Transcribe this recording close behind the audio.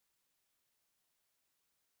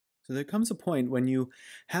So there comes a point when you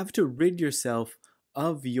have to rid yourself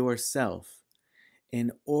of yourself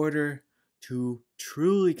in order to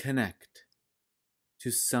truly connect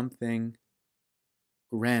to something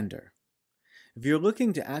grander. If you're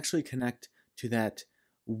looking to actually connect to that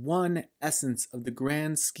one essence of the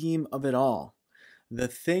grand scheme of it all, the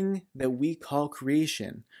thing that we call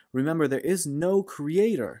creation, remember, there is no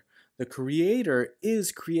creator. The creator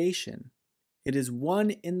is creation. It is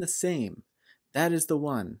one in the same. That is the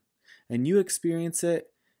one. And you experience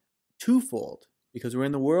it twofold because we're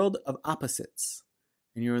in the world of opposites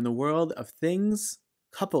and you're in the world of things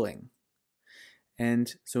coupling.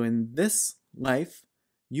 And so in this life,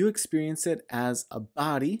 you experience it as a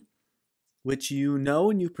body, which you know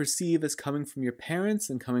and you perceive as coming from your parents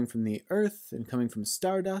and coming from the earth and coming from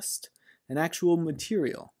stardust, an actual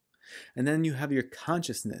material. And then you have your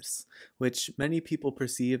consciousness, which many people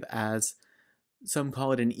perceive as, some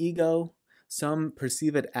call it an ego, some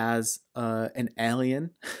perceive it as an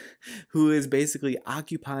alien who is basically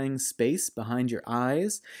occupying space behind your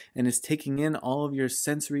eyes and is taking in all of your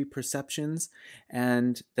sensory perceptions,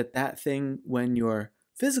 and that thing, when your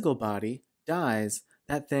physical body dies,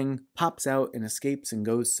 that thing pops out and escapes and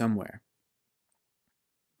goes somewhere.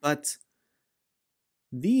 But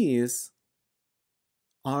these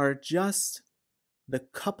are just the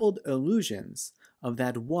coupled illusions of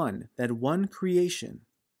that one creation,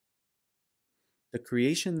 the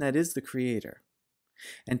creation that is the creator.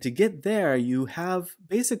 And to get there, you have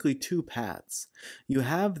basically two paths. You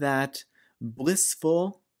have that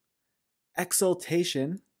blissful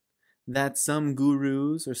exaltation that some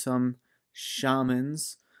gurus or some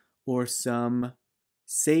shamans or some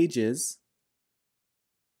sages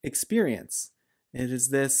experience. It is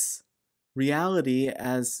this reality,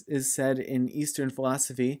 as is said in Eastern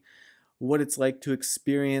philosophy, what it's like to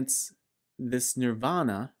experience this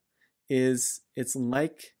nirvana is it's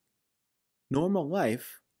like normal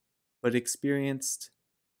life, but experienced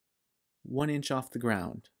 1 inch off the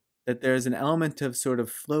ground. That there's an element of sort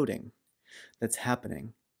of floating that's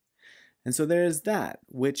happening. And so there is that,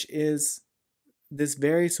 which is this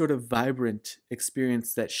very sort of vibrant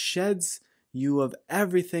experience that sheds you of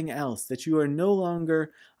everything else, that you are no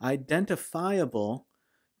longer identifiable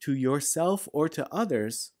to yourself or to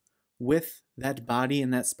others with that body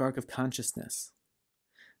and that spark of consciousness.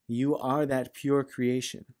 You are that pure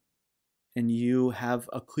creation, and you have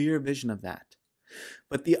a clear vision of that.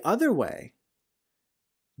 But the other way,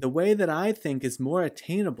 the way that I think is more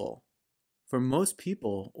attainable for most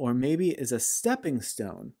people, or maybe is a stepping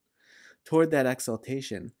stone toward that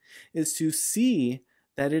exaltation, is to see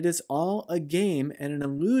that it is all a game and an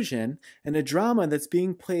illusion and a drama that's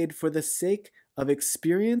being played for the sake of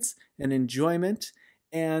experience and enjoyment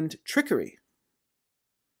and trickery.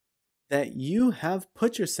 That you have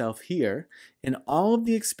put yourself here in all of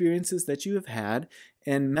the experiences that you have had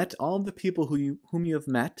and met all of the people whom you have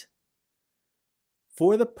met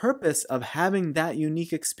for the purpose of having that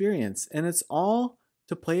unique experience. And it's all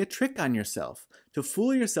to play a trick on yourself, to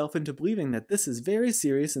fool yourself into believing that this is very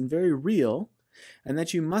serious and very real, and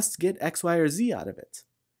that you must get X, Y, or Z out of it.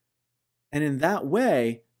 And in that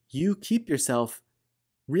way, you keep yourself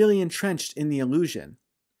really entrenched in the illusion.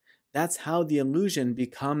 That's how the illusion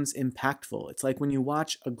becomes impactful. It's like when you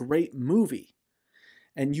watch a great movie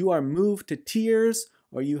and you are moved to tears,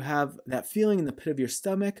 or you have that feeling in the pit of your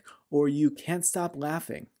stomach, or you can't stop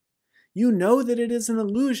laughing. You know that it is an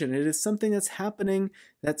illusion. It is something that's happening,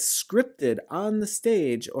 that's scripted on the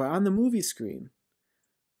stage or on the movie screen.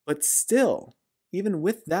 But still, even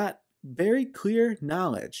with that very clear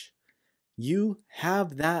knowledge, you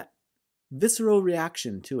have that visceral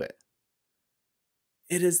reaction to it.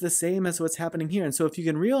 It is the same as what's happening here. And so if you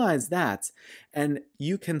can realize that, and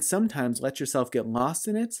you can sometimes let yourself get lost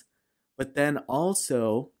in it, but then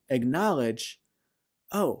also acknowledge,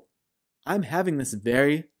 oh, I'm having this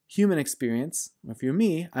very human experience. Or if you're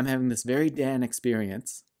me, I'm having this very Dan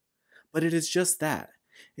experience. But it is just that.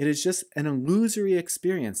 It is just an illusory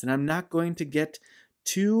experience. And I'm not going to get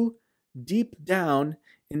too deep down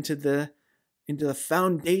into the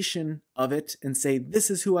foundation of it and say,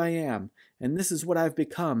 this is who I am, and this is what I've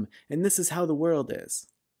become, and this is how the world is.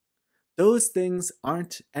 Those things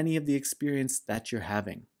aren't any of the experience that you're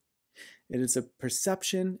having. It is a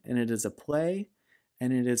perception, and it is a play,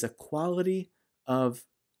 and it is a quality of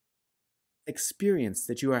experience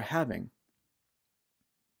that you are having,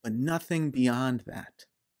 but nothing beyond that.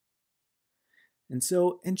 And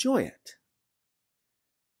so enjoy it.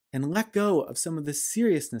 And let go of some of the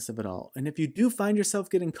seriousness of it all. And if you do find yourself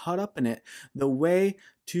getting caught up in it, the way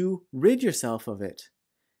to rid yourself of it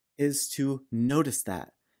is to notice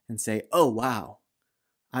that and say, oh, wow,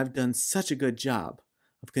 I've done such a good job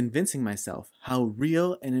of convincing myself how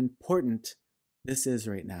real and important this is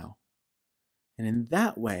right now. And in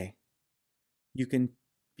that way, you can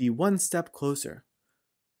be one step closer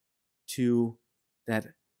to that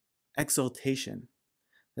exaltation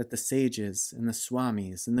that the sages and the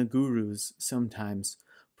swamis and the gurus sometimes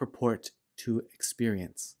purport to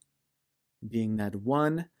experience, being that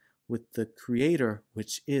one with the Creator,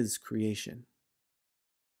 which is creation.